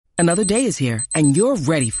Another day is here, and you're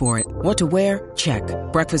ready for it. What to wear? Check.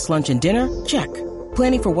 Breakfast, lunch, and dinner? Check.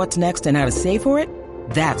 Planning for what's next and how to save for it?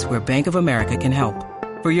 That's where Bank of America can help.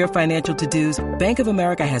 For your financial to-dos, Bank of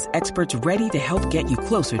America has experts ready to help get you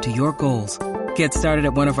closer to your goals. Get started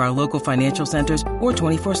at one of our local financial centers or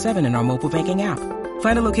 24/7 in our mobile banking app.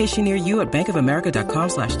 Find a location near you at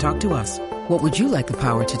bankofamerica.com/talktous. What would you like the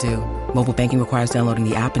power to do? Mobile banking requires downloading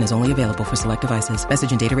the app and is only available for select devices.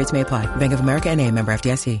 Message and data rates may apply. Bank of America N.A., member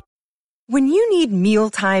FDIC. When you need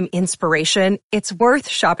mealtime inspiration, it's worth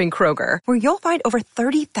shopping Kroger, where you'll find over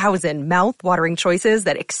 30,000 mouth-watering choices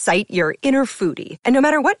that excite your inner foodie. And no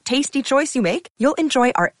matter what tasty choice you make, you'll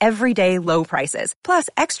enjoy our everyday low prices, plus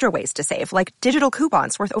extra ways to save, like digital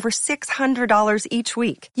coupons worth over $600 each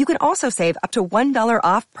week. You can also save up to $1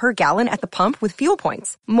 off per gallon at the pump with fuel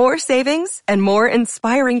points. More savings and more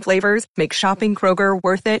inspiring flavors make shopping Kroger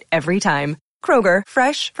worth it every time. Kroger,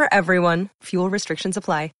 fresh for everyone. Fuel restrictions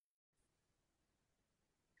apply.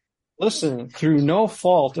 Listen, through no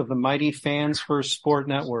fault of the mighty Fans First Sport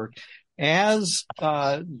Network, as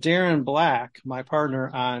Darren Black, my partner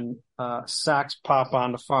on Sox Pop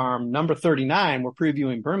on the Farm, number 39, we're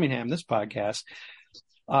previewing Birmingham, this podcast,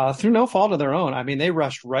 through no fault of their own. I mean, they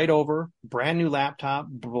rushed right over, brand new laptop,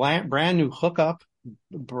 brand new hookup,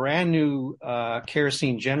 brand new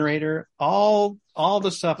kerosene generator, all the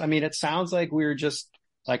stuff. I mean, it sounds like we were just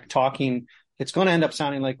like talking. It's going to end up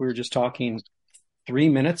sounding like we were just talking 3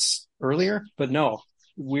 minutes earlier, but no,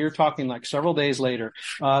 we're talking like several days later.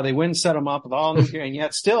 They went and set them up with all new gear, and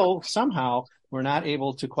yet still somehow we're not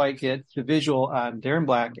able to quite get the visual on Darren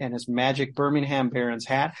Black and his magic Birmingham Barons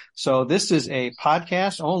hat. So this is a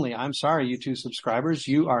podcast only. I'm sorry, YouTube subscribers,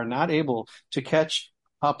 you are not able to catch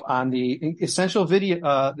up on the essential video,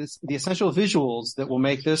 the essential visuals that will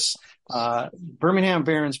make this Birmingham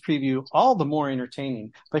Barons preview all the more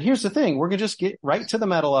entertaining. But here's the thing, we're going to just get right to the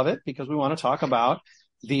metal of it because we want to talk about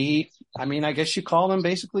I guess you call them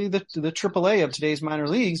basically the AAA of today's minor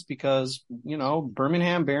leagues, because,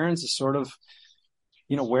 Birmingham Barons is sort of,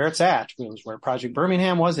 where it's at. It was where Project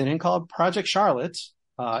Birmingham was. They didn't call it Project Charlotte,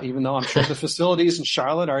 even though I'm sure the facilities in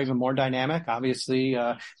Charlotte are even more dynamic. Obviously,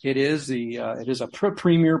 it is a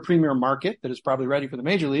premier market that is probably ready for the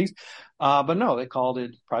major leagues. But no, they called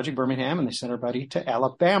it Project Birmingham, and they sent everybody to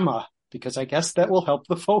Alabama, because I guess that will help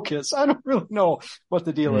the focus. I don't really know what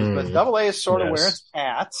the deal is, but AA is sort of where it's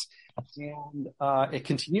at. And it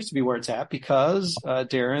continues to be where it's at because,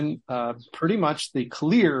 Darren, pretty much the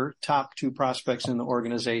clear top two prospects in the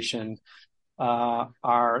organization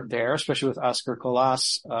are there, especially with Oscar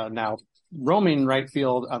Colas now roaming right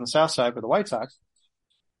field on the south side for the White Sox.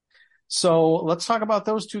 So let's talk about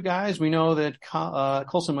those two guys. We know that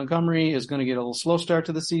Colson Montgomery is going to get a little slow start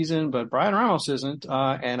to the season, but Brian Ramos isn't.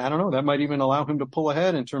 And I don't know, that might even allow him to pull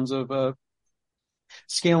ahead in terms of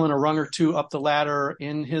scaling a rung or two up the ladder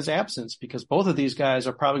in his absence, because both of these guys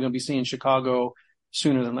are probably going to be seeing Chicago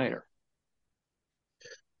sooner than later.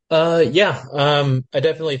 I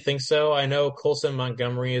definitely think so. I know Colson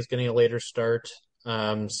Montgomery is getting a later start.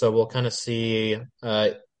 So we'll kind of see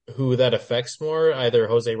who that affects more. Either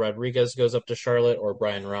Jose Rodriguez goes up to Charlotte or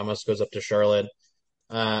Brian Ramos goes up to Charlotte.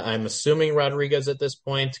 I'm assuming Rodriguez at this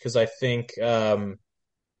point, because I think it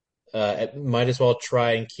might as well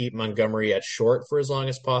try and keep Montgomery at short for as long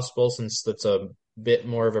as possible, since that's a bit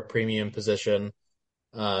more of a premium position,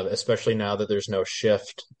 especially now that there's no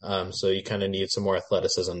shift. So you kind of need some more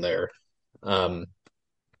athleticism there.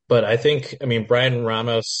 But I think, Brian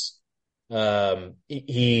Ramos,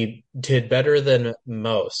 he did better than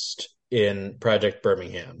most in Project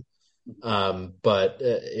Birmingham. But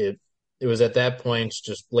it was at that point,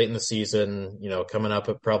 just late in the season, coming up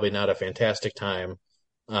at probably not a fantastic time.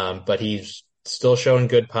 But he's still showing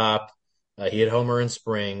good pop. He had homer in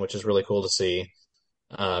spring, which is really cool to see.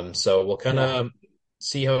 So we'll kind of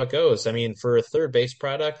see how it goes. For a third base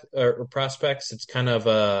prospects, it's kind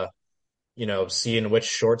of seeing which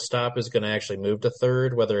shortstop is going to actually move to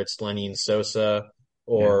third, whether it's Lenyn Sosa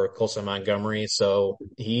or Colson Montgomery. So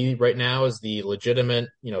he right now is the legitimate,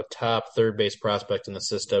 top third base prospect in the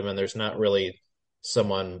system, and there's not really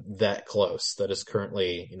someone that close that is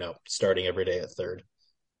currently, starting every day at third.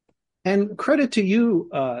 And credit to you,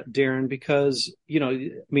 Darren, because,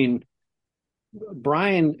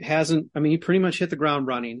 Brian hasn't, he pretty much hit the ground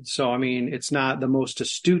running. So, it's not the most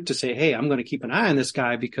astute to say, hey, I'm going to keep an eye on this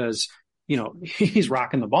guy because, he's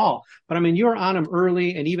rocking the ball. But, you're on him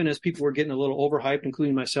early. And even as people were getting a little overhyped,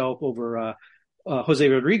 including myself, over Jose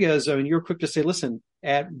Rodriguez, you're quick to say, listen,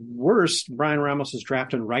 at worst, Brian Ramos is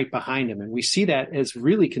drafting right behind him. And we see that as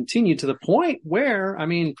really continued to the point where,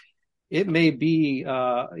 it may be,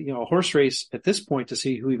 a horse race at this point to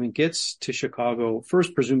see who even gets to Chicago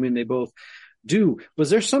first, presuming they both do.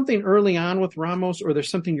 Was there something early on with Ramos, or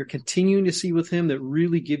there's something you're continuing to see with him that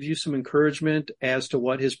really gives you some encouragement as to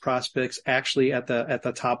what his prospects actually at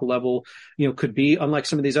the top level, could be, unlike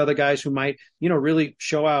some of these other guys who might, really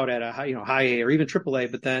show out at a high A or even triple A,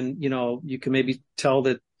 but then, you can maybe tell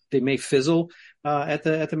that they may fizzle, at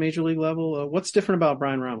the major league level. What's different about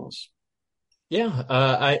Brian Ramos? Yeah,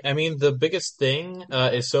 I mean, the biggest thing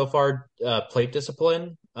is so far plate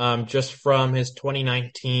discipline. Just from his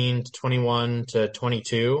 2019 to 21 to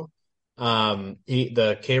 22,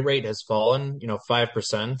 the K rate has fallen,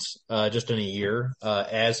 5% just in a year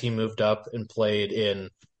as he moved up and played in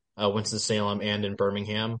Winston-Salem and in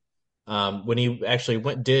Birmingham. When he actually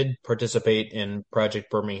did participate in Project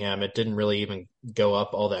Birmingham, it didn't really even go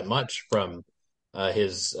up all that much from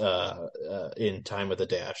his in time with the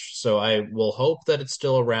dash. So I will hope that it's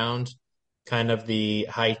still around kind of the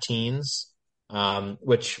high teens,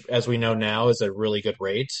 which, as we know now, is a really good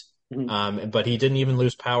rate. But he didn't even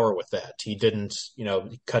lose power with that. He didn't,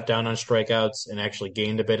 cut down on strikeouts and actually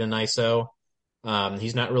gained a bit in ISO.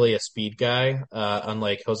 He's not really a speed guy,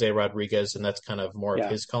 unlike Jose Rodriguez, and that's kind of more of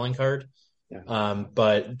his calling card. Yeah.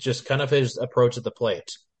 But just kind of his approach at the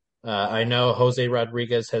plate. I know Jose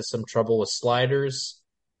Rodriguez has some trouble with sliders.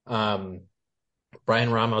 Brian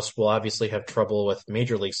Ramos will obviously have trouble with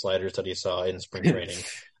major league sliders that he saw in spring training.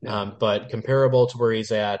 But comparable to where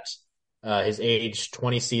he's at, his age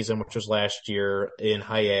 20 season, which was last year in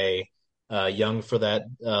high A, young for that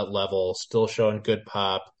level, still showing good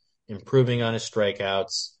pop, improving on his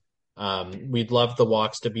strikeouts. We'd love the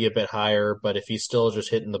walks to be a bit higher, but if he's still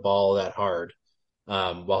just hitting the ball that hard,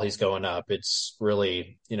 while he's going up, it's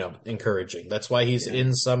really, encouraging. That's why he's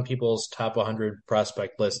in some people's top 100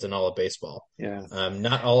 prospect list in all of baseball. Yeah.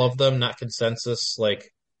 Not all of them, not consensus, like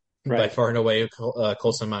by far and away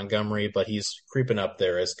Colson Montgomery, but he's creeping up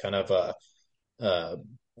there as kind of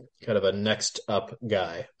a next up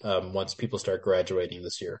guy once people start graduating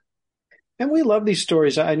this year. And we love these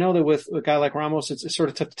stories. I know that with a guy like Ramos, it's sort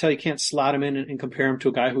of tough to tell. You can't slot him in and compare him to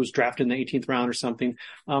a guy who was drafted in the 18th round or something.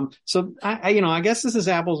 So I guess this is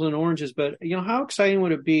apples and oranges, but how exciting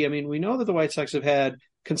would it be? I mean, we know that the White Sox have had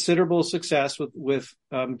considerable success with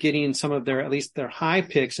getting some of at least their high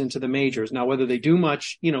picks into the majors. Now, whether they do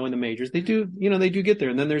much, in the majors, they do get there.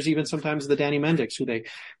 And then there's even sometimes the Danny Mendick, who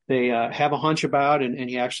they have a hunch about, and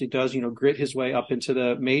he actually does, grit his way up into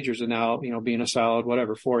the majors, and now, being a solid,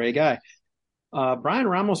 4A guy. Brian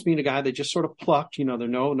Ramos being a guy that just sort of plucked, there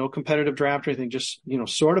no competitive draft or anything, just,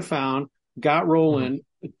 sort of found, got rolling,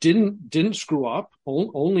 didn't screw up,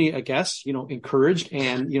 only, I guess, encouraged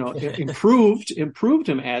and, improved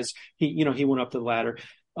him as he went up the ladder.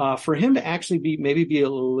 For him to actually be a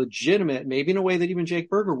legitimate, maybe in a way that even Jake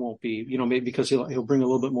Berger won't be, maybe because he'll bring a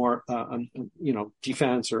little bit more,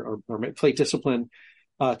 defense or plate discipline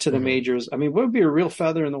to the majors. I mean, what would be a real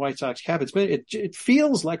feather in the White Sox cap? It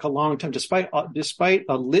feels like a long time, despite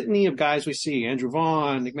a litany of guys we see, Andrew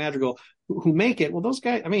Vaughn, Nick Madrigal, who make it. Well, those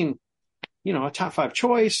guys, I mean, a top 5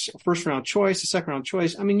 choice, a first round choice, a second round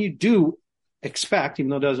choice. I mean, you do expect,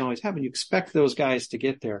 even though it doesn't always happen, you expect those guys to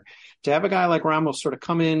get there. To have a guy like Ramos sort of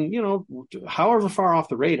come in, however far off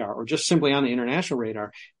the radar, or just simply on the international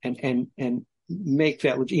radar, and make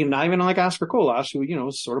that, not even like Oscar Colas,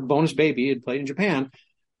 who, sort of bonus baby, had played in Japan.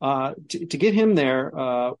 To get him there,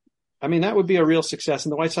 I mean, that would be a real success,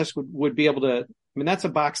 and the White Sox would be able to. I mean, that's a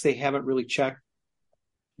box they haven't really checked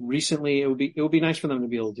recently. It would be nice for them to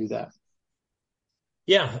be able to do that.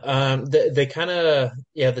 Yeah, they kind of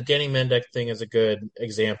the Danny Mendick thing is a good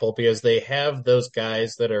example because they have those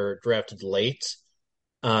guys that are drafted late,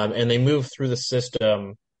 and they move through the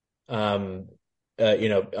system, in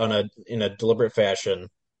a deliberate fashion.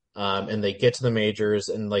 And they get to the majors,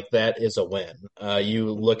 and like that is a win.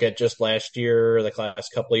 You look at just last year, the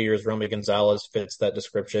last couple of years, Romy Gonzalez fits that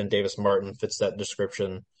description. Davis Martin fits that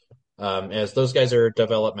description. As those guys are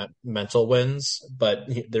developmental wins, but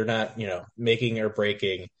they're not, making or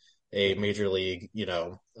breaking a major league,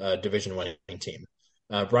 division winning team.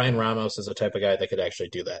 Brian Ramos is the type of guy that could actually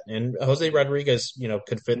do that, and Jose Rodriguez,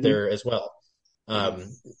 could fit there as well.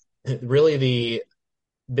 Really, the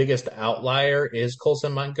biggest outlier is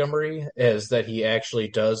Colson Montgomery, is that he actually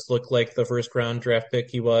does look like the first round draft pick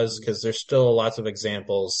he was, because there's still lots of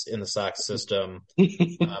examples in the Sox system,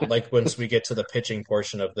 like once we get to the pitching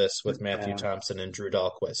portion of this with Matthew Thompson and Drew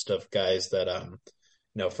Dahlquist, of guys that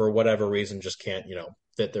for whatever reason just can't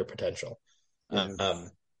fit their potential.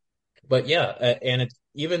 But and it's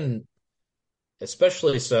even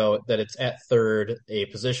especially so that it's at third, a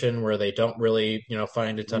position where they don't really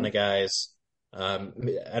find a ton of guys.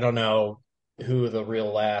 I don't know who the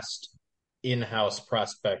real last in-house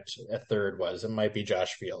prospect at third was. It might be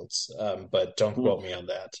Josh Fields, but don't quote me on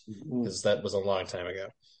that because that was a long time ago.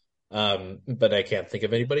 But I can't think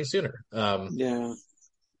of anybody sooner. Yeah.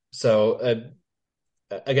 So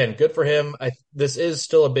again, good for him. This is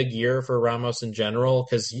still a big year for Ramos in general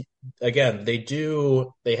because again,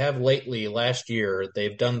 they have lately last year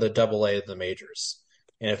they've done the double A of the majors,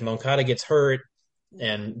 and if Moncada gets hurt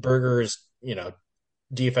and Berger's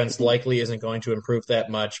defense likely isn't going to improve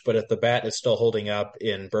that much, but if the bat is still holding up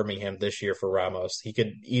in Birmingham this year for Ramos, he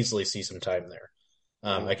could easily see some time there.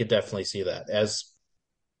 I could definitely see that. As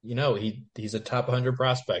he's a top 100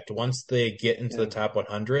 prospect. Once they get into the top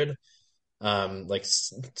 100, like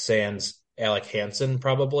sans Alec Hansen,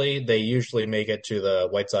 probably they usually make it to the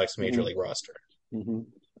White Sox major league roster.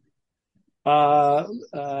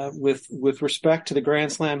 With respect to the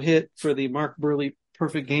grand slam hit for the Mark Burley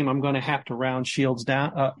perfect game, I'm going to have to round Fields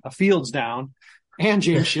down, and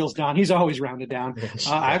James Shields down. He's always rounded down.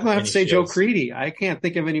 I'm going to have to say Joe Creedy. I can't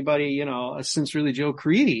think of anybody, since really Joe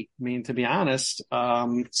Creedy. I mean, to be honest.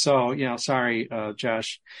 Sorry,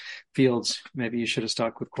 Josh Fields. Maybe you should have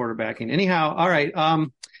stuck with quarterbacking. Anyhow, all right.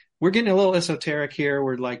 We're getting a little esoteric here.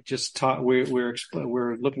 We're like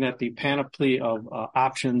we're looking at the panoply of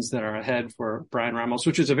options that are ahead for Brian Ramos,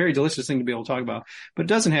 which is a very delicious thing to be able to talk about, but it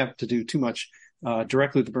doesn't have to do too much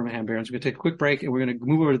directly with the Birmingham Barons. We're going to take a quick break and we're going to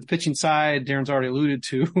move over to the pitching side. Darren's already alluded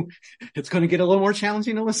to it's going to get a little more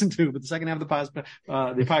challenging to listen to, but the second half of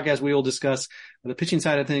the podcast, we will discuss the pitching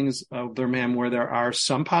side of things of Birmingham, where there are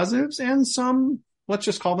some positives and some, let's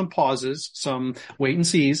just call them pauses, some wait and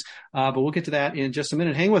sees. But we'll get to that in just a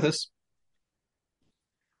minute. Hang with us.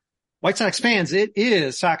 White Sox fans, it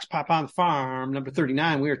is Sox Pop on the Farm, number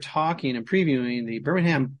 39. We are talking and previewing the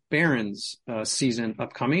Birmingham Barons season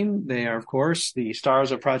upcoming. They are, of course, the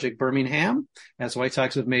stars of Project Birmingham, as the White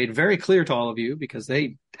Sox have made very clear to all of you because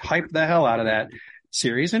they hyped the hell out of that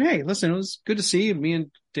series. And hey, listen, it was good to see. Me and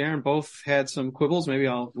Darren both had some quibbles. Maybe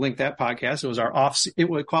I'll link that podcast. It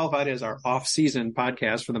was qualified as our off-season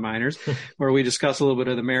podcast for the minors, where we discuss a little bit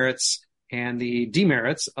of the merits and the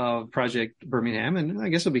demerits of Project Birmingham. And I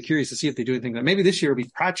guess I'll be curious to see if they do anything. Maybe this year will be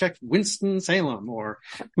Project Winston-Salem, or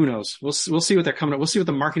who knows? We'll see what they're coming up. We'll see what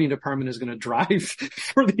the marketing department is going to drive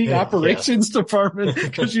for the operations department,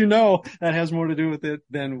 because that has more to do with it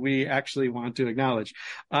than we actually want to acknowledge.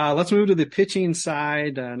 Let's move to the pitching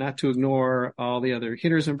side, not to ignore all the other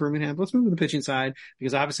hitters in Birmingham. Let's move to the pitching side,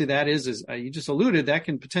 because obviously that is, as you just alluded, that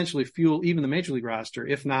can potentially fuel even the major league roster,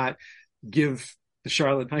 if not give the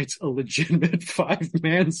Charlotte Knights a legitimate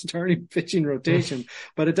 5-man starting pitching rotation.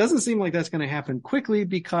 But it doesn't seem like that's going to happen quickly,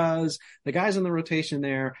 because the guys in the rotation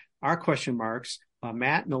there are question marks.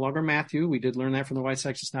 Matt, no longer Matthew. We did learn that from the White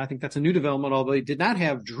Sox just now. I think that's a new development, although they did not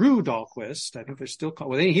have Drew Dahlquist. I think they're still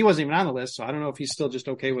he wasn't even on the list, so I don't know if he's still just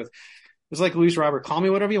okay with. It's like Luis Robert, call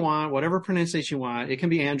me whatever you want, whatever pronunciation you want. It can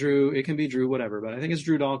be Andrew, it can be Drew, whatever. But I think it's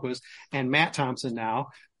Drew Dahlquist and Matt Thompson now.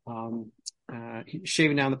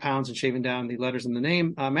 Shaving down the pounds and shaving down the letters in the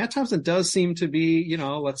name. Matt Thompson does seem to be,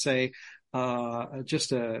 let's say,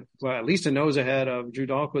 just at least a nose ahead of Drew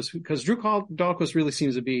Dahlquist, because Drew Dahlquist really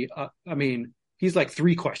seems to be, he's like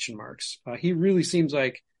 3 question marks. He really seems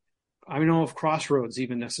like, I don't know if Crossroads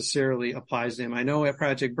even necessarily applies to him. I know at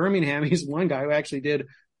Project Birmingham, he's one guy who actually did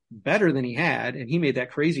better than he had, and he made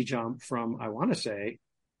that crazy jump from, I want to say,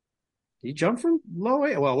 he jumped from low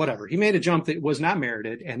A. Well, whatever. He made a jump that was not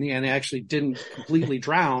merited, and actually didn't completely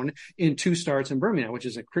drown in 2 starts in Birmingham, which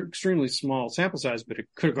is an extremely small sample size, but it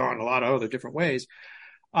could have gone a lot of other different ways.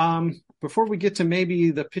 Before we get to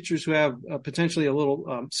maybe the pitchers who have potentially a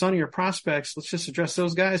little sunnier prospects, let's just address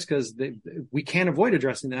those guys, because we can't avoid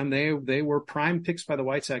addressing them. They were prime picks by the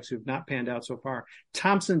White Sox who have not panned out so far.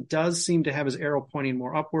 Thompson does seem to have his arrow pointing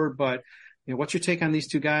more upward, but what's your take on these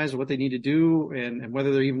 2 guys, what they need to do, and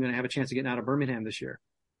whether they're even going to have a chance of getting out of Birmingham this year?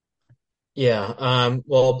 Yeah.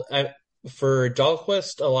 For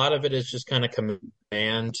Dahlquist, a lot of it is just kind of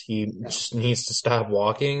command. He just needs to stop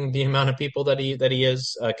walking the amount of people that he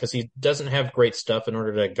is, because he doesn't have great stuff in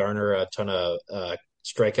order to garner a ton of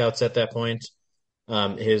strikeouts at that point.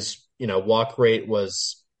 His walk rate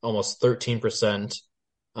was almost 13%.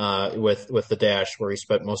 With the dash, where he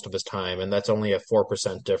spent most of his time, and that's only a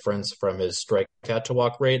 4% difference from his strikeout to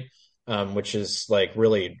walk rate, which is like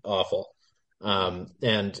really awful.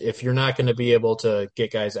 And if you're not going to be able to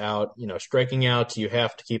get guys out, striking out, you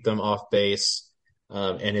have to keep them off base.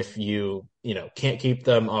 And if you can't keep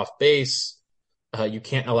them off base, you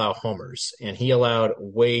can't allow homers. And he allowed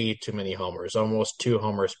way too many homers, almost 2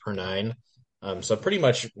 homers per 9. So pretty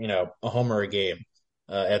much, a homer a game.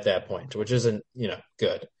 At that point, which isn't,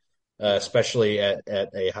 good. especially at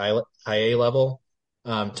a high A level.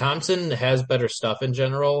 Thompson has better stuff in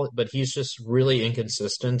general, but he's just really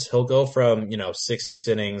inconsistent. He'll go from, 6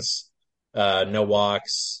 innings, no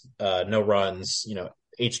walks, no runs,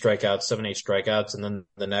 8 strikeouts, 7, 8 strikeouts, and then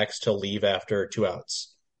the next he'll leave after 2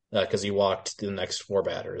 outs because he walked the next 4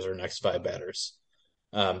 batters or next 5 batters.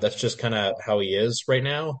 That's just kind of how he is right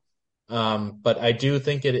now. But I do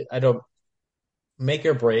think I don't make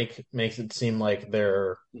or break makes it seem like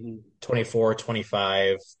they're 24,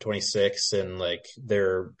 25, 26, and like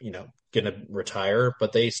they're, going to retire,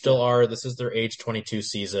 but they still are. This is their age 22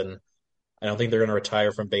 season. I don't think they're going to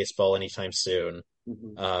retire from baseball anytime soon.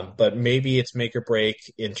 But maybe it's make or break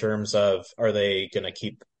in terms of, are they going to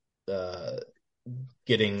keep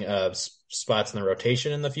getting spots in the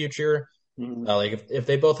rotation in the future? Like if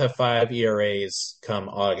they both have 5 ERAs come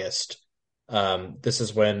August, this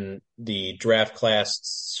is when the draft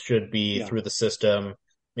class should be through the system.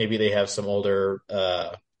 Maybe they have some older,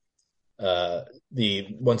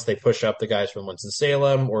 once they push up the guys from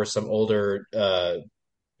Winston-Salem or some older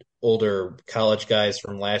college guys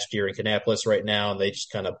from last year in Kannapolis right now, and they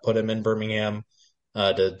just kind of put them in Birmingham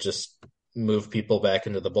to just move people back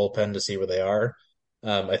into the bullpen to see where they are.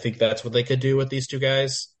 I think that's what they could do with these 2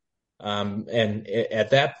 guys. And at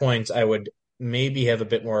that point, I would maybe have a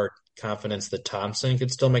bit more confidence that Thompson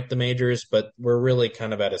could still make the majors, but we're really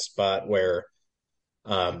kind of at a spot where,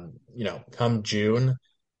 come June,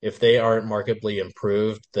 if they aren't markedly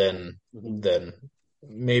improved, then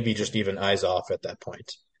maybe just even eyes off at that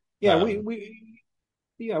point. Yeah, we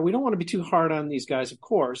don't want to be too hard on these guys, of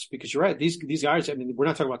course, because you're right. These guys, I mean, we're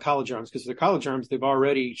not talking about college arms because they're college arms. They've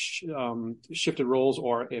already shifted roles,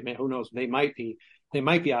 or who knows? They might be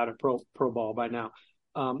out of pro ball by now.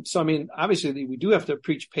 So I mean, obviously, we do have to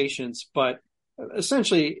preach patience, but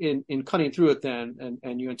essentially, in cutting through it, then,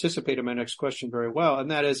 and you anticipated my next question very well, and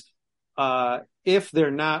that is, if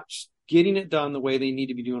they're not getting it done the way they need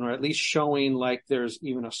to be doing, or at least showing like there's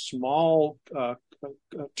even a small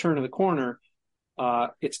turn of the corner,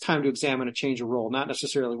 it's time to examine a change of role. Not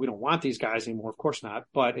necessarily we don't want these guys anymore, of course not,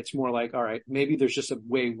 but it's more like, all right, maybe there's just a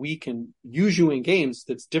way we can use you in games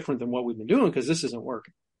that's different than what we've been doing because this isn't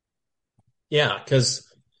working. Yeah, because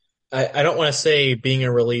I don't want to say being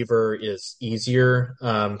a reliever is easier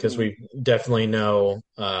because we definitely know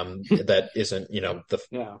that isn't,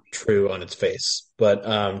 true on its face.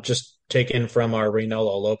 But just taken from our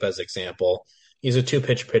Reynaldo Lopez example, he's a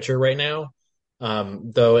 2-pitch pitcher right now.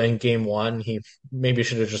 Though in game 1, he maybe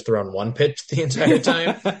should have just thrown 1 pitch the entire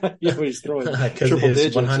time. He's throwing because his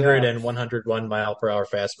digits, 100 and 101 mile per hour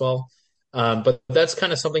fastball. But that's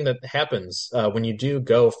kind of something that happens when you do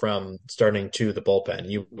go from starting to the bullpen.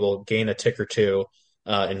 You will gain a tick or two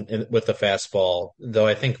with the fastball, though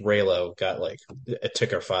I think Raylo got like a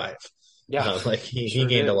tick or 5. Yeah, he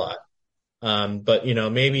gained a lot. But,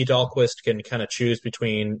 maybe Dahlquist can kind of choose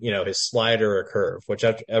between, his slider or curve,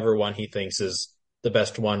 whichever one he thinks is the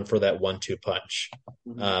best one for that 1-2 punch.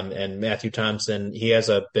 And Matthew Thompson, he has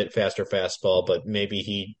a bit faster fastball, but maybe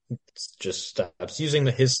he just stops using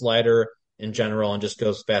his slider in general and just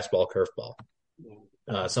goes fastball, curveball,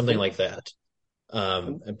 something like that.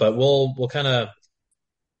 But we'll kind of,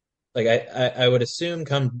 like, I would assume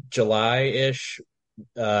come July-ish,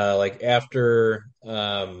 like after,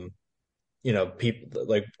 people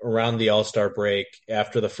like around the All-Star break,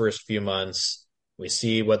 after the first few months, we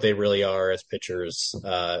see what they really are as pitchers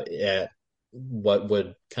at what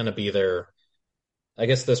would kind of be I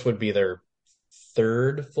guess this would be their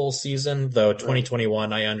 3rd full season, though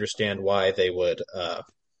 2021, I understand why they would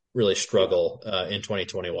really struggle in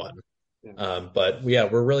 2021. But yeah,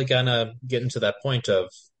 we're really gonna get into that point of,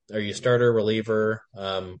 are you starter, reliever,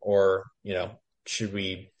 or, should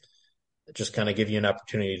we just kind of give you an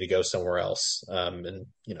opportunity to go somewhere else and,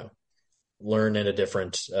 learn in a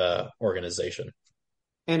different organization.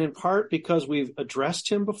 And in part because we've addressed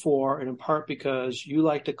him before, and in part because you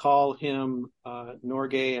like to call him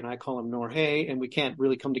Norgay and I call him Norhay, and we can't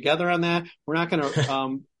really come together on that. We're not going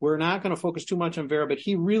to focus too much on Vera, but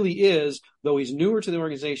he really is, though he's newer to the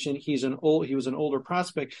organization, he was an older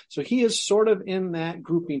prospect, so he is sort of in that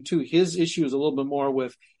grouping too. His issue is a little bit more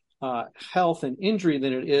with health and injury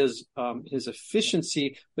than it is his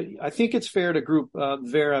efficiency. But I think it's fair to group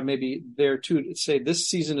Vera maybe there too, to say this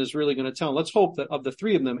season is really going to tell. Let's hope that of the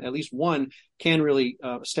 3 of them, at least one can really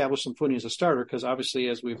establish some footing as a starter, because obviously,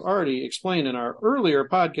 as we've already explained in our earlier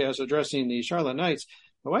podcast addressing the Charlotte Knights,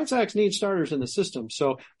 The White Sox need starters in the system.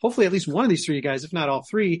 So hopefully at least one of these three guys, if not all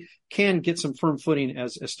three, can get some firm footing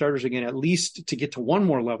as starters again, at least to get to one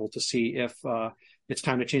more level to see if it's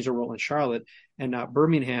time to change the role in Charlotte and not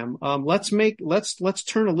Birmingham. Let's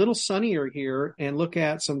turn a little sunnier here and look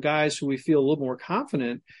at some guys who we feel a little more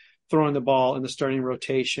confident throwing the ball in the starting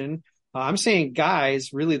rotation. I'm saying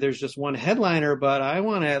guys, really there's just one headliner, but I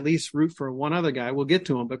want to at least root for one other guy. We'll get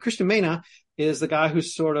to him. But Christian Mena is the guy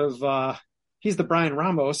who's sort of he's the Brian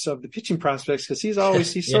Ramos of the pitching prospects, because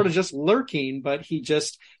he's sort of just lurking, but he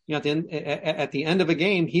just, at the end of a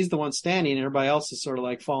game, he's the one standing and everybody else is sort of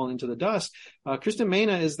like falling into the dust. Christian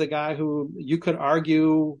Mena is the guy who you could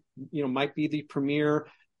argue, might be the premier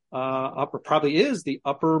probably is the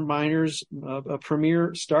upper minors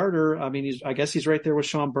premier starter. I mean, I guess he's right there with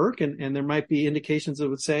Sean Burke, and there might be indications that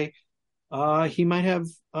would say he might have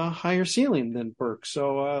a higher ceiling than Burke.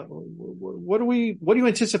 So what are you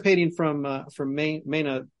anticipating from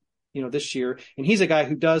Mena, this year? And he's a guy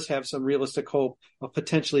who does have some realistic hope of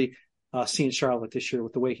potentially seeing Charlotte this year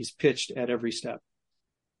with the way he's pitched at every step.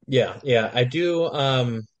 Yeah, I do.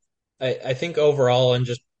 I think overall, and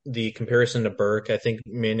just the comparison to Burke, I think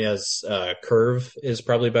Mena's curve is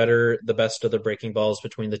probably the best of the breaking balls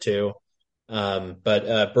between the two.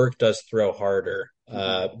 But Burke does throw harder.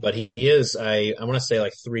 But he is, I want to say,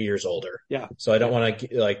 like 3 years older. Yeah. So I don't want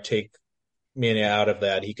to take Mena out of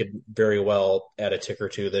that. He could very well add a tick or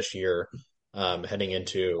two this year, heading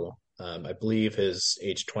into, I believe, his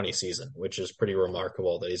age 20 season, which is pretty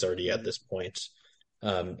remarkable that he's already at this point.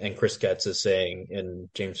 And Chris Getz is saying in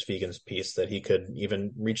James Fegan's piece that he could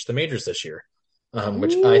even reach the majors this year,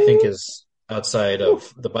 which I think is outside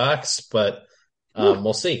of the box, but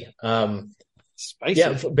we'll see. Spicy.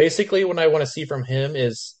 Yeah, basically what I want to see from him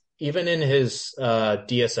is, even in his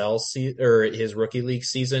DSL or his rookie league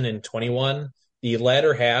season in 21, the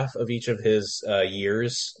latter half of each of his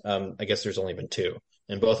years, I guess there's only been two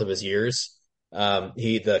in both of his years,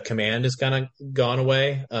 the command has kind of gone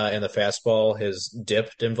away, and the fastball has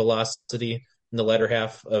dipped in velocity in the latter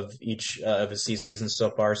half of each of his seasons so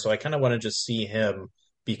far. So I kind of want to just see him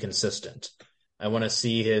be consistent. I want to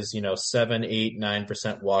see his 7, 8,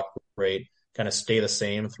 9% walk rate kind of stay the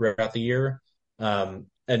same throughout the year.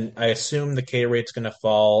 And I assume the K rate's going to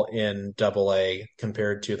fall in AA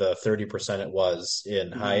compared to the 30% it was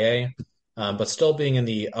in high A. But still being in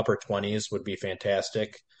the upper 20s would be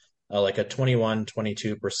fantastic. Like a 21,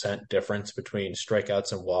 22% difference between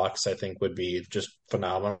strikeouts and walks, I think would be just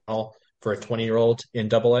phenomenal for a 20-year-old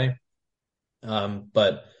in AA.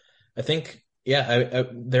 But I think,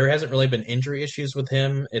 there hasn't really been injury issues with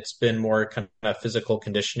him. It's been more kind of physical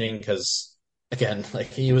conditioning because, again, like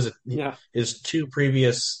his two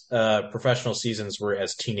previous professional seasons were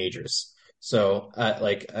as teenagers. So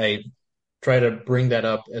I try to bring that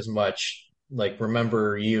up as much. Like,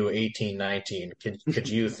 remember you 18, 19, could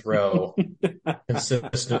you throw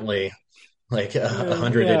consistently like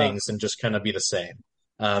 100 innings and just kind of be the same?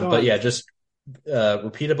 But yeah, just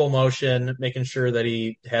repeatable motion, making sure that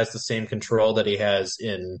he has the same control that he has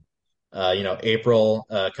in April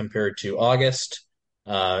compared to August,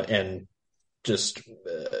 and just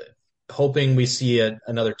hoping we see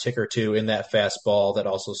another tick or two in that fastball that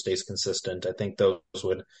also stays consistent. I think those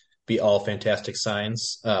would be all fantastic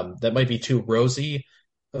signs. That might be too rosy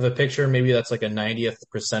of a picture. Maybe that's like a 90th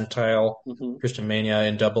percentile Christian Mena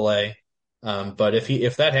in AA. But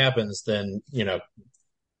if that happens, then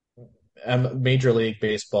Major League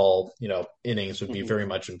Baseball innings would be very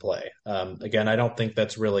much in play. Again, I don't think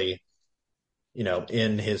that's really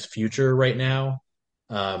in his future right now.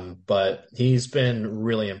 But he's been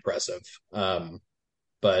really impressive.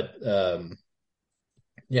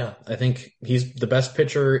 Yeah, I think he's the best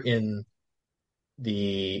pitcher in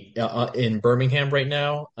Birmingham right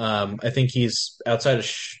now. I think he's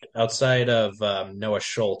outside of Noah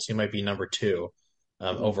Schultz. He might be number 2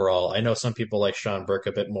 overall. I know some people like Sean Burke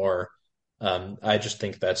a bit more. I just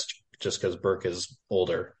think that's just because Burke is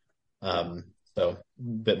older, so a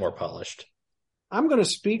bit more polished. I'm going to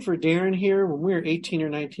speak for Darren here. When we were 18 or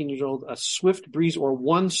 19 years old, a swift breeze or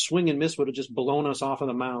one swing and miss would have just blown us off of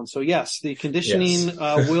the mound. So yes, the conditioning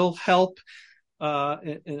will help.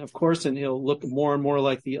 And of course, and he'll look more and more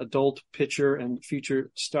like the adult pitcher and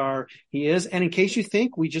future star he is. And in case you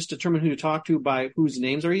think we just determined who to talk to by whose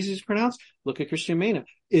names are easy to pronounce, look at Christian Mena.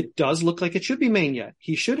 It does look like it should be Mania.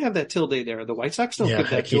 He should have that tilde there. The White Sox don't give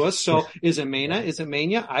that to us. So is it Mena? Is it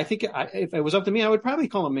Mania? I think if it was up to me, I would probably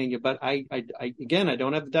call him Mania. But I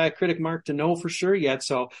don't have the diacritic mark to know for sure yet.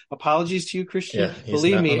 So apologies to you, Christian. Yeah,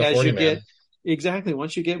 believe me, as you get Exactly.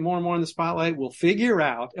 Once you get more and more in the spotlight, we'll figure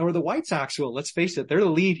out, or the White Sox will. Let's face it, they're the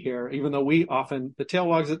lead here, even though we often, the tail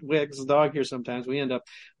wags the dog here sometimes. We end up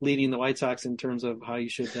leading the White Sox in terms of how you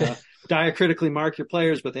should diacritically mark your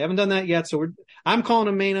players, but they haven't done that yet. So I'm calling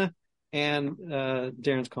him Mena, and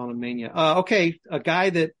Darren's calling him Mania. Okay, a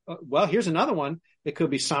guy that, well, here's another one. It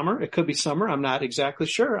could be Summer. It could be Summer. I'm not exactly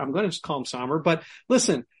sure. I'm going to just call him Summer. But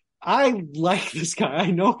listen, I like this guy.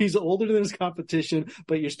 I know he's older than his competition,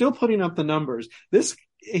 but you're still putting up the numbers.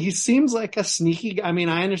 He seems like a sneaky. I mean,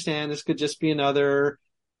 I understand this could just be another,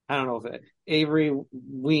 I don't know if it, Avery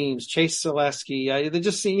Weems, Chase Selesky. They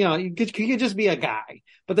just seem, he could just be a guy.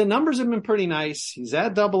 But the numbers have been pretty nice. He's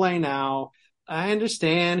at AA now. I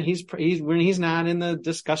understand he's not in the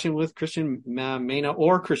discussion with Christian Mania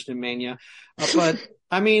or Christian Mania, but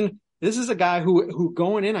I mean, this is a guy who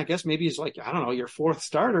going in, I guess maybe he's like, I don't know, your fourth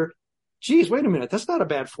starter. Geez, wait a minute. That's not a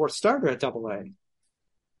bad fourth starter at AA.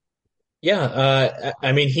 Yeah.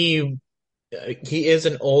 I mean, he is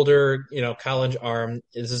an older, college arm.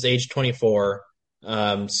 This is age 24.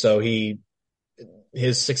 So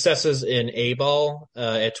his successes in A-ball,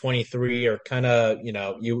 at 23 are kind of,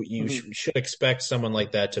 you should expect someone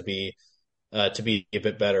like that to be a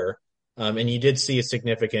bit better. And you did see a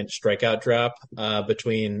significant strikeout drop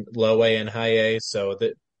between low A and high A, so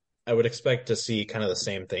that I would expect to see kind of the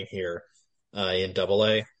same thing here in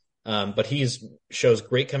AA. But shows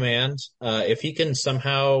great command. If he can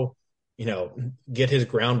somehow, get his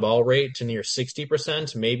ground ball rate to near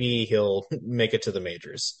 60%, maybe he'll make it to the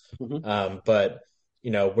majors. But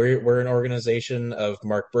we're an organization of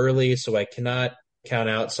Mark Burley, so I cannot count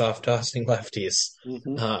out soft tossing lefties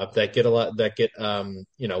that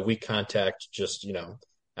get weak contact just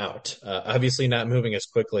out. Obviously not moving as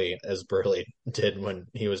quickly as Burley did when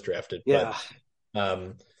he was drafted. Yeah.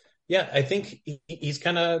 But I think he's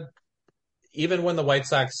kind of, even when the White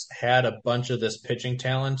Sox had a bunch of this pitching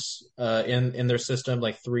talent in their system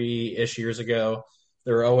like 3-ish years ago,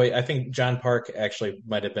 there were always, I think John Park actually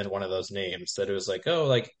might have been one of those names that it was like,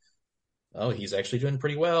 oh, he's actually doing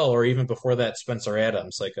pretty well. Or even before that, Spencer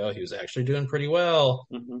Adams, like, oh, he was actually doing pretty well.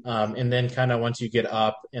 And then kind of once you get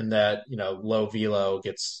up and that, low velo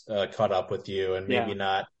gets caught up with you and maybe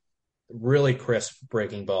not really crisp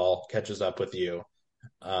breaking ball catches up with you,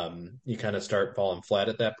 you kind of start falling flat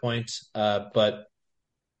at that point. But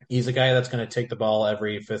he's a guy that's going to take the ball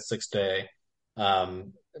every fifth, sixth day.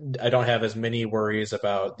 I don't have as many worries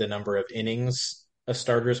about the number of innings a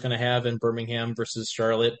starter is going to have in Birmingham versus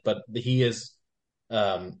Charlotte, but he is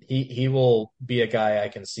he will be a guy I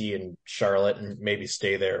can see in Charlotte and maybe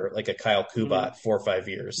stay there like a Kyle Kubat 4 or 5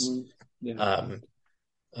 years, and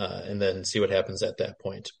then see what happens at that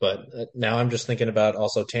point. But now I'm just thinking about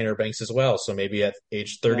also Tanner Banks as well. So maybe at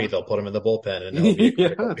age 30 they'll put him in the bullpen, and it'll be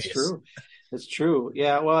that's true. It's true.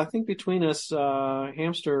 Yeah. Well, I think between us,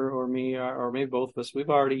 Hamster or me, or maybe both of us, we've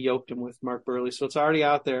already yoked him with Mark Burley. So it's already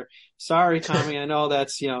out there. Sorry, Tommy. I know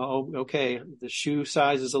that's, okay. The shoe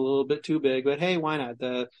size is a little bit too big, but hey, why not?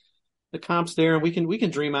 The comp's there and we can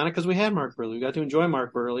dream on it because we had Mark Burley. We got to enjoy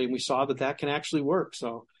Mark Burley and we saw that can actually work.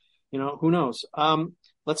 So, who knows?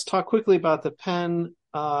 Let's talk quickly about the pen.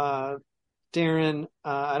 Darren,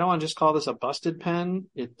 I don't want to just call this a busted pen.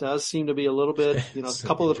 It does seem to be a little bit, a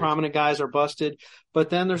couple of the prominent guys are busted, but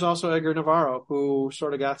then there's also Edgar Navarro, who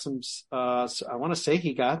sort of got some, I want to say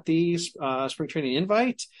he got the spring training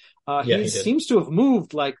invite. He seems to have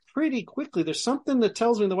moved like pretty quickly. There's something that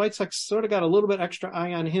tells me the White Sox sort of got a little bit extra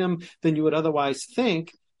eye on him than you would otherwise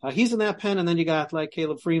think. He's in that pen, and then you got like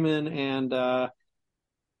Caleb Freeman and,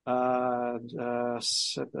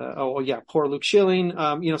 poor Luke Schilling.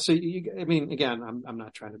 Again, I'm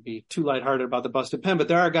not trying to be too lighthearted about the busted pen, but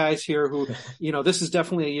there are guys here who, this is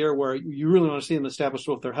definitely a year where you really want to see them establish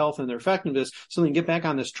both their health and their effectiveness so they can get back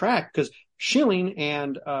on this track, because Schilling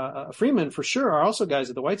and Freeman for sure are also guys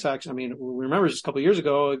at the White Sox. I mean, remember just a couple of years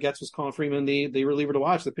ago, Getz was calling Freeman the reliever to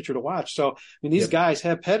watch, the pitcher to watch. So, I mean, these guys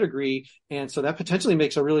have pedigree, and so that potentially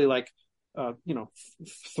makes a really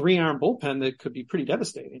 3-arm bullpen that could be pretty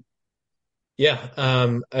devastating.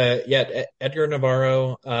 Edgar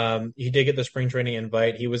Navarro, he did get the spring training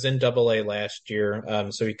invite. He was in AA last year,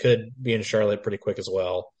 so he could be in Charlotte pretty quick as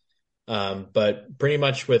well. But pretty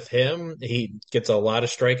much with him, he gets a lot of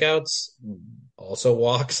strikeouts, also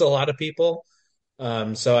walks a lot of people.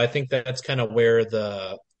 So I think that's kind of where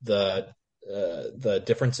the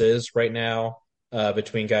difference is right now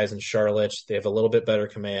between guys in Charlotte. They have a little bit better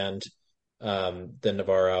command than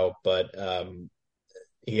Navarro, but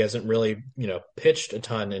he hasn't really, pitched a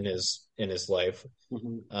ton in his life.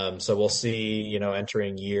 So we'll see,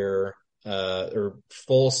 entering year or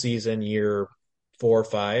full season year 4 or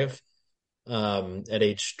 5, at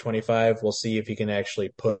age 25. We'll see if he can actually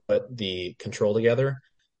put the control together.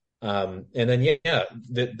 And then,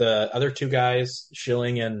 the other two guys,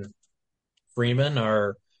 Schilling and Freeman,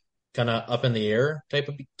 are kind of up in the air type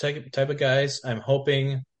of guys. I'm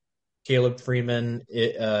hoping Caleb Freeman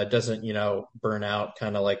doesn't, burn out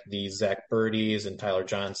kind of like the Zach Birdies and Tyler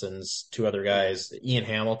Johnson's two other guys, Ian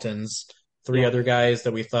Hamilton's three other guys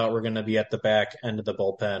that we thought were going to be at the back end of the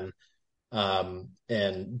bullpen,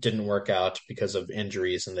 and didn't work out because of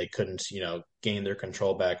injuries, and they couldn't, gain their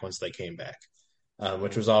control back once they came back,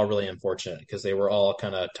 which was all really unfortunate because they were all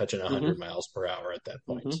kind of touching 100 miles per hour at that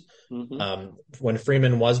point. When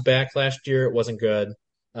Freeman was back last year, it wasn't good.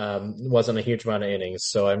 It wasn't a huge amount of innings,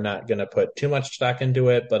 so I'm not going to put too much stock into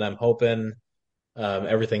it, but I'm hoping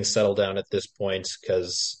everything's settled down at this point,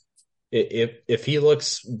 because if he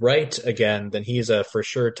looks right again, then he's a for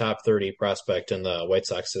sure top 30 prospect in the White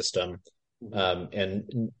Sox system,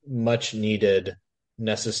 and much needed,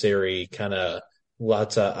 necessary, kind of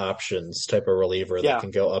lots of options type of reliever that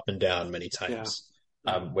can go up and down many times,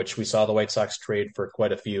 which we saw the White Sox trade for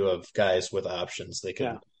quite a few of guys with options they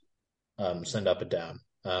can send up and down.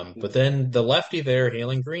 But then the lefty there,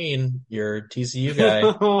 Halen Green, your TCU guy,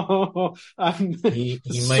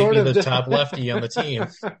 he might be the top lefty on the team.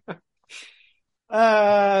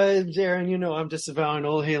 Darren, I'm disavowing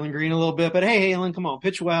old Halen Green a little bit, but hey, Halen, come on,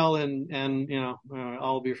 pitch well, and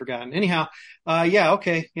all will be forgotten. Anyhow,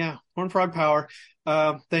 okay, Horn Frog power.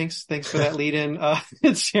 Thanks for that lead in.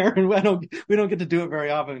 It's Sharon. We don't get to do it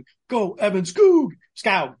very often. Go Evan Skoog,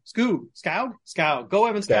 Scout. Go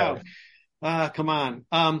Evan Scout. Come on.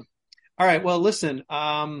 All right. Well, listen,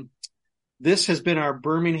 this has been our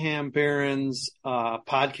Birmingham Barons,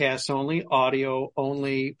 podcast only, audio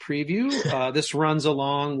only preview. This runs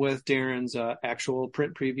along with Darren's, actual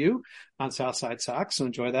print preview on Southside Sox. So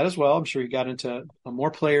enjoy that as well. I'm sure you got into more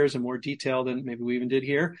players and more detail than maybe we even did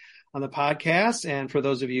here on the podcast. And for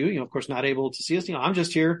those of you, of course, not able to see us, I'm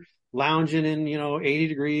just here lounging in, 80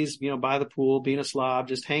 degrees, by the pool, being a slob,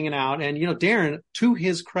 just hanging out. And, Darren, to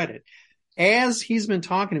his credit, as he's been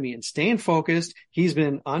talking to me and staying focused, he's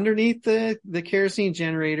been underneath the kerosene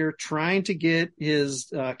generator trying to get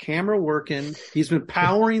his camera working. He's been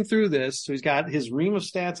powering through this. So he's got his ream of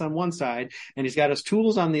stats on one side and he's got his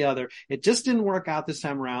tools on the other. It just didn't work out this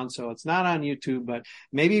time around, so it's not on YouTube, but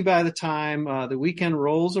maybe by the time the weekend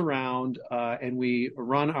rolls around and we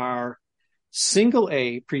run our single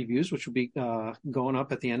A previews, which will be going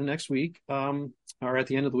up at the end of next week, or at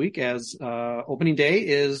the end of the week, as opening day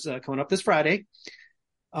is coming up this Friday.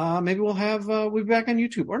 Maybe we'll be back on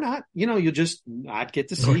YouTube or not. You'll just not get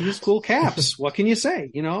to see his cool caps. What can you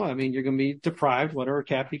say? You're going to be deprived whatever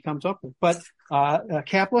cap he comes up with. But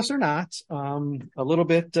capless or not, a little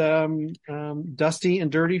bit dusty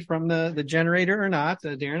and dirty from the generator or not,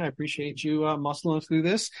 Darren, I appreciate you muscling through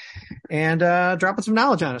this and dropping some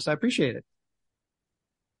knowledge on us. I appreciate it.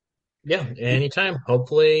 Yeah, anytime.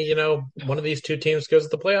 Hopefully, one of these two teams goes to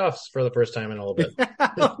the playoffs for the first time in a little bit.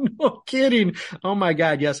 No kidding. Oh my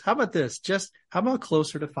God. Yes. How about this? How about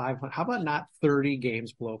closer to 500? How about not 30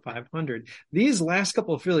 games below 500? These last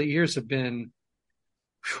couple of affiliate years have been,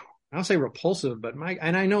 I don't say repulsive, but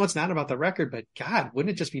and I know it's not about the record, but God,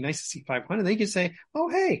 wouldn't it just be nice to see 500? They could say, oh,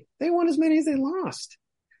 hey, they won as many as they lost.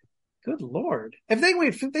 Good Lord. If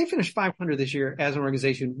they finished 500 this year as an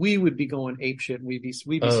organization, we would be going apeshit. And we'd be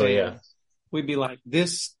saying, we'd be like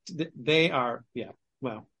they are,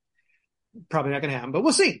 well, probably not going to happen, but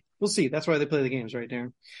we'll see. That's why they play the games, right,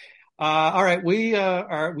 Darren? All right.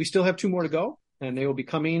 We still have two more to go and they will be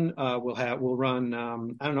coming. We'll run,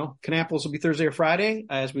 I don't know, Kannapolis will be Thursday or Friday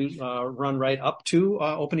as we run right up to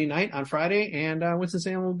opening night on Friday, and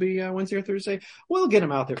Winston-Salem will be Wednesday or Thursday. We'll get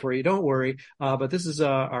them out there for you. Don't worry. But this is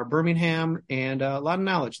our Birmingham, and a lot of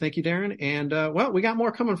knowledge. Thank you, Darren. And we got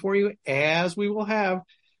more coming for you, as we will have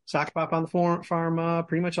Sox Pop on the farm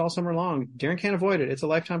pretty much all summer long. Darren can't avoid it. It's a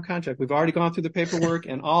lifetime contract. We've already gone through the paperwork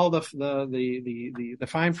and all the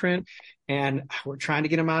fine print, and we're trying to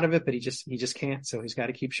get him out of it, but he just can't. So he's got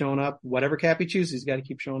to keep showing up. Whatever cap he chooses, he's got to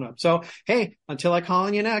keep showing up. So hey, until I call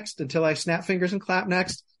on you next, until I snap fingers and clap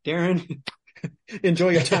next, Darren, enjoy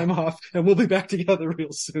your time off, and we'll be back together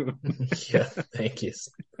real soon. Yeah, thank you.